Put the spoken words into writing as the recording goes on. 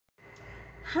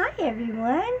Hi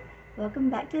everyone, welcome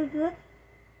back to the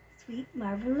Sweet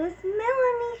Marvelous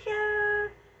Melony Show.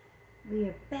 We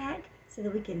are back so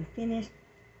that we can finish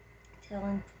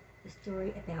telling the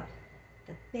story about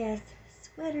the best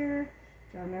sweater.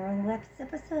 If you remember in the last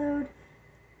episode,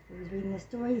 we was reading the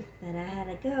story, but I had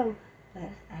to go.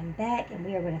 But I'm back and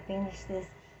we are going to finish this.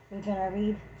 We're going to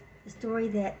read the story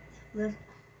the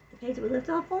page that we left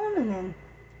off on, and then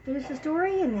finish the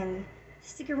story, and then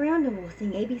stick around and we'll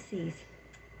sing ABCs.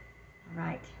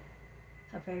 Alright,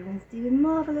 hope everyone's doing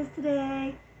marvelous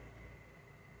today.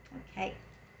 Okay,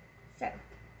 so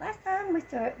last time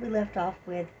we left off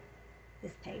with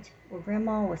this page where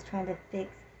Grandma was trying to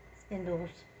fix Spindle's.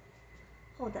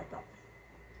 Hold that thought.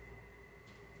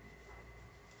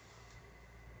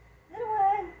 Little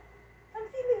one, come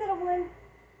see me, little one.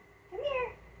 Come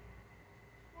here.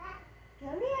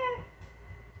 Come here.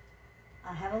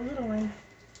 I have a little one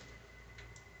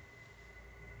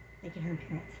making her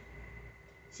appearance.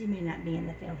 She may not be in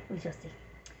the film. We shall see.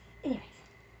 Anyways,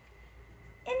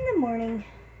 in the morning,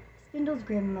 Spindle's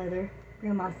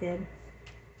Grandma said,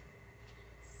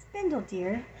 "Spindle,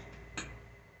 dear,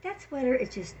 that sweater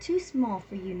is just too small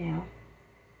for you now."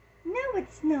 "No,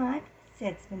 it's not,"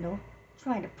 said Spindle,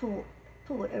 trying to pull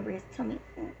it over his tummy.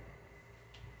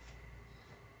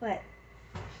 But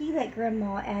he let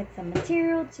Grandma add some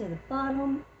material to the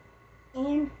bottom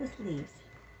and the sleeves.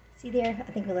 See there?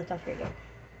 I think we left off here again.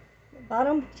 The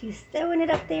bottom, she's sewing it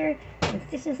up there and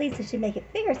stitching the sleeves so she'll make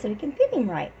it bigger so we can fit him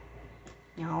right.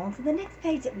 Now on to the next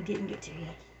page that we didn't get to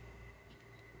yet.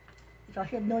 If y'all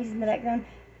hear noises in the background,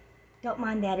 don't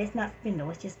mind that. It's not Spindle,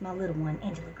 it's just my little one,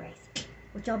 Angela Grace,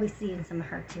 which y'all be seeing some of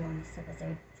her too on this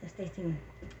episode. So stay tuned.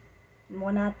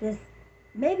 More not this,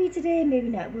 maybe today, maybe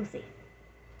not, we'll see.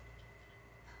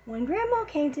 When Grandma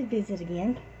came to visit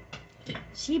again,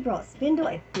 she brought Spindle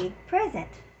a big present.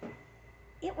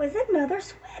 It was another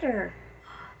sweater,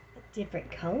 but different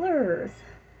colors.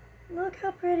 Look how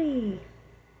pretty.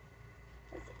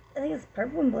 I think it's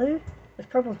purple and blue, which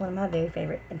purple is one of my very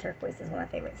favorite, and turquoise is one of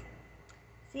my favorites.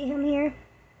 See him here?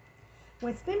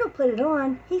 When Spindle put it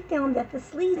on, he found that the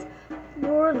sleeves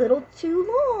were a little too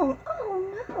long.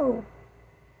 Oh no,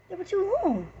 they were too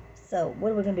long. So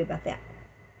what are we going to do about that?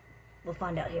 We'll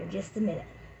find out here in just a minute.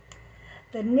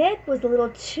 The neck was a little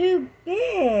too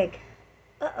big.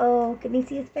 Uh-oh, can you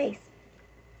see his face?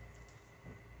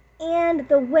 And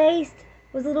the waist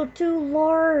was a little too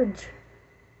large.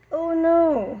 Oh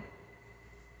no.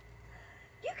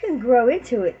 You can grow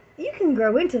into it. You can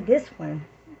grow into this one,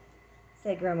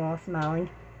 said Grandma, smiling.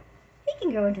 He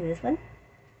can grow into this one.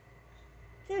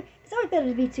 So it's always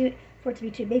better for it to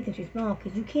be too big than too small,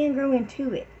 because you can grow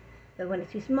into it. But when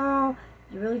it's too small,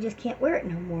 you really just can't wear it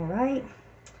no more, right?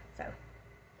 So,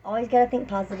 always got to think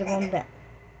positive on that.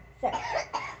 So, that's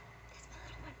my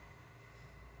little one.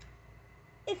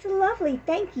 "It's lovely,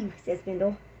 thank you," said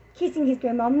Spindle, kissing his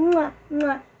grandma. "Mwah,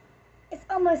 mwah. It's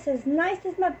almost as nice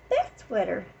as my best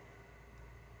sweater."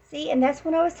 See, and that's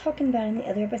what I was talking about in the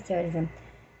other episode.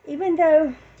 Even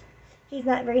though he's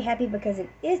not very happy because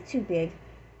it is too big,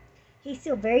 he's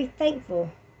still very thankful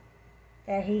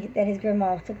that his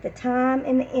grandma took the time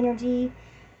and the energy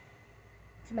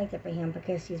to make that for him,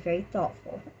 because she's very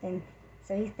thoughtful, and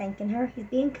so he's thanking her. He's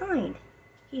being kind.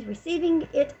 He's receiving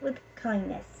it with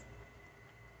kindness.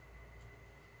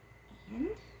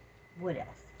 And what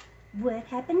else? What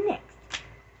happened next?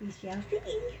 We shall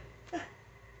see.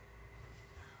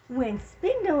 When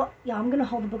Spindle, I'm going to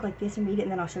hold the book like this and read it,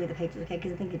 and then I'll show you the pages, okay?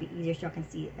 Because I think it'd be easier so y'all can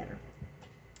see it better.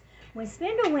 When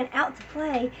Spindle went out to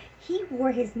play, he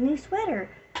wore his new sweater,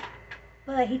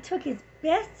 but he took his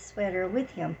best sweater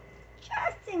with him,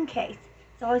 just in case.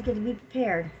 It's always good to be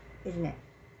prepared, isn't it?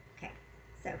 Okay,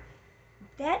 so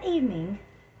that evening,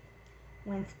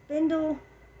 when Spindle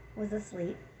was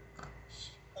asleep,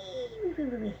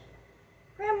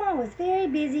 Grandma was very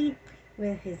busy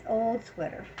with his old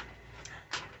sweater.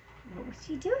 What was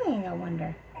she doing, I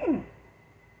wonder? I don't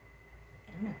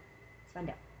know. Let's find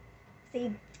out.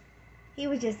 See, he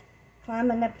was just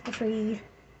climbing up the trees,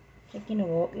 taking a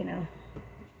walk, you know.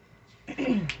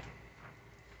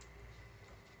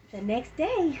 The next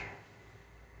day,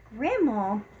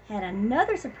 Grandma had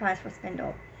another surprise for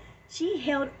Spindle. She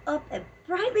held up a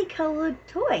brightly colored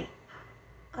toy.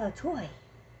 A toy.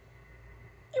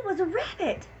 It was a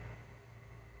rabbit.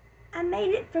 "I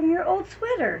made it from your old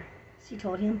sweater," she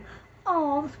told him.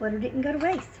 "Oh, the sweater didn't go to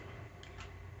waste."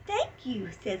 "Thank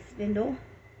you," said Spindle.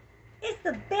 "It's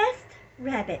the best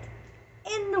rabbit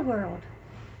in the world."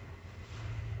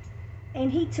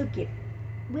 And he took it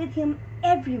with him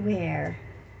everywhere.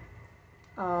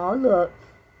 Oh, look.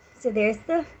 So there's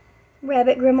the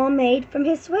rabbit Grandma made from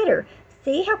his sweater.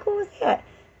 See how cool is that?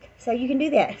 So you can do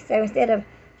that. So instead of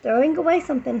throwing away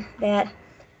something that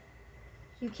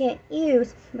you can't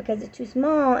use because it's too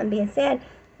small and being sad,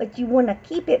 but you want to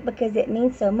keep it because it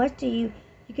means so much to you,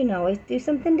 you can always do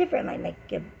something different, like make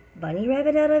a bunny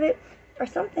rabbit out of it or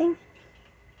something.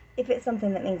 If it's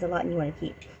something that means a lot and you want to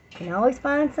keep, you can always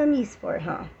find some use for it,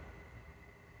 huh?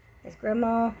 There's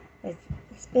Grandma, there's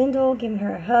Spindle giving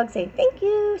her a hug, saying thank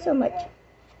you so much.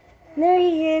 And there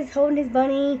he is holding his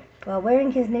bunny while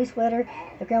wearing his new sweater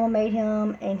that Grandma made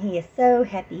him, and he is so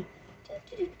happy.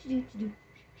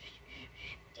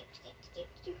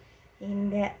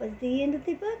 And that was the end of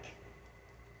the book.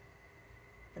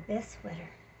 The best sweater.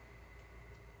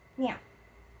 Now,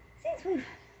 since we've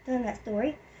done that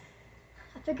story,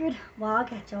 I figured while I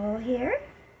got y'all here,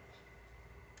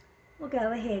 we'll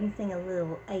go ahead and sing a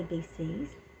little ABCs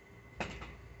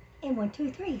and 1,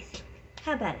 2, 3s.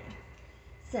 How about it?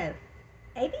 So,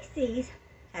 ABCs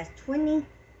has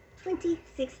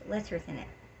 26 letters in it.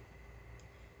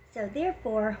 So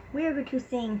therefore, we're going to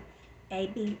sing A,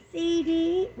 B, C,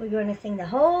 D. We're going to sing the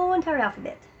whole entire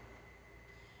alphabet.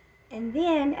 And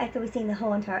then, after we sing the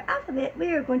whole entire alphabet,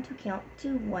 we are going to count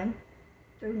to 1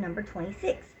 through number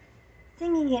 26.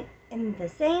 Singing it in the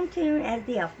same tune as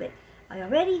the alphabet. Are you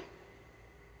ready?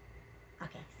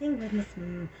 Okay, sing with Miss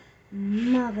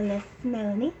Marvelous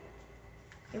Melony.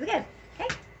 Here we go.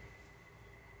 Okay.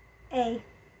 A,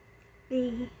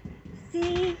 B,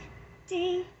 C,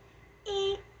 D,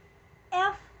 E,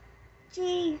 F,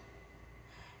 G,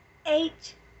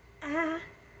 H, I,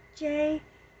 J,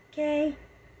 K,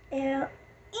 L,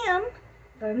 M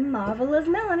for Marvelous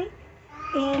Melony.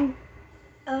 N,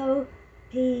 O,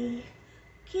 P,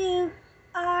 Q,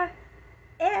 R,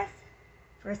 S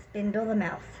for Spindle the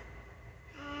Mouse.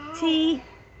 T,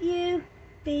 U,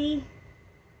 V,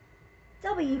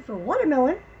 W for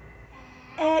Watermelon.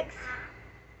 X,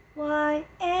 Y,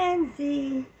 and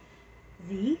Z.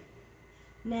 Z.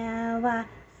 Now I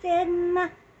said my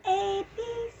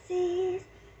ABCs.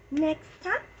 Next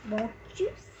time, won't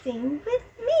you sing with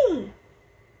me?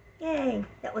 Yay,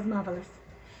 that was marvelous.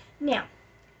 Now,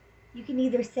 you can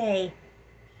either say,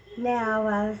 now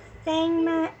I sang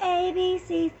my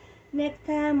ABCs. Next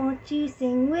time, won't you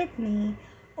sing with me?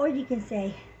 Or you can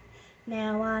say,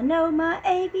 now I know my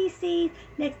ABCs.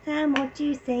 Next time, won't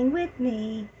you sing with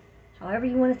me? However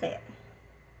you want to say it.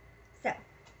 So,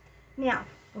 now,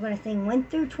 we're going to sing 1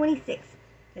 through 26.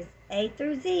 Because A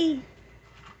through Z,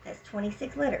 that's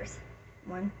 26 letters.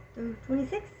 1 through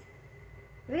 26.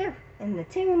 Here we go. In the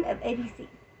tune of ABC.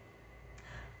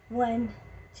 1,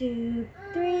 2,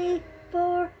 3,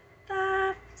 4,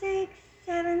 5, 6,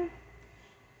 7,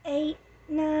 8,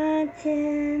 9,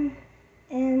 10,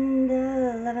 and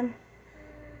 11,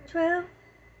 12,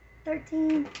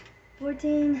 13,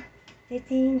 14,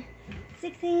 15,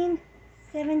 16,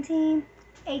 17,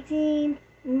 18,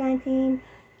 19,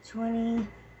 20,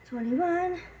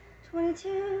 21,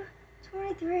 22,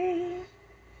 23,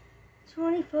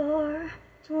 24,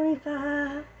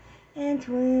 25, and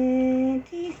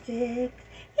 26.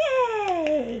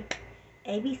 Yay!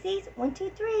 ABCs 1, 2,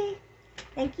 3.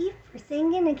 Thank you for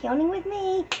singing and counting with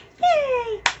me.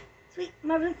 Yay! Sweet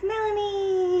Marvelous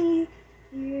Melony,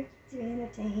 here to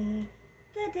entertain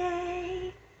the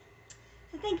day.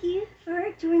 So thank you for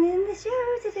joining the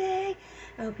show today.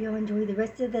 I hope y'all enjoy the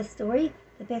rest of the story,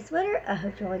 The Best Sweater. I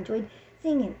hope y'all enjoyed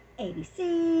singing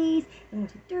ABCs and 1,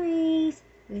 2, 3s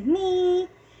with me.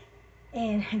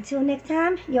 And until next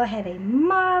time, y'all have a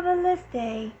marvelous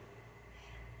day.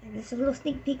 And just a little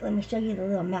sneak peek. Let me show you the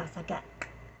little mouse I got.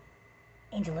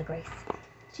 Angela Grace.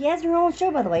 She has her own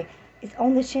show, by the way. It's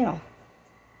on this channel.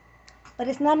 But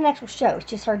it's not an actual show. It's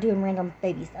just her doing random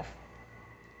baby stuff.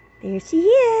 There she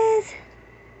is.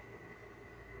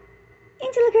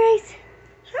 Angela Grace.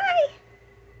 Hi.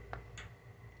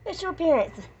 Special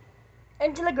appearance.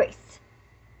 Angela Grace.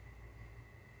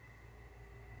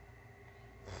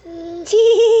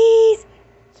 Cheese.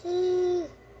 Cheese.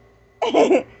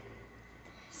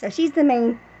 So she's the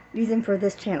main reason for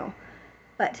this channel.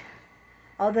 But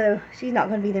although she's not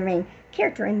going to be the main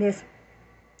character in this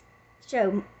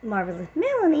show, Marvelous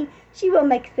Melony, she will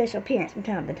make a special appearance from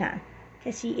time to time.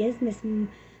 Because she is Miss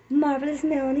Marvelous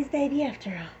Melony's baby after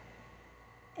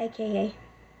all. AKA,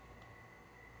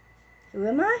 who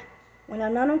am I when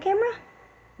I'm not on camera?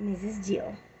 Mrs.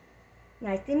 Jill.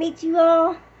 Nice to meet you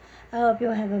all. I hope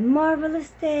you'll have a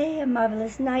marvelous day, a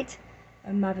marvelous night,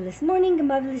 a marvelous morning, a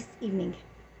marvelous evening.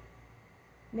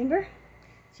 Remember,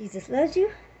 Jesus loves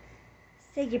you.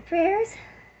 Say your prayers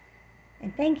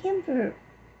and thank Him for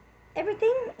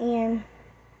everything, and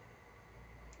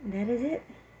that is it.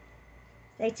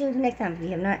 Stay tuned for next time. If you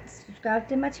have not subscribed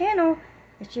to my channel,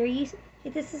 make sure you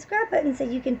hit the subscribe button so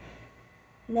you can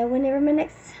know whenever my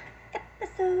next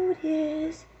episode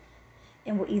is.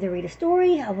 And we'll either read a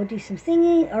story, I will do some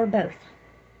singing, or both.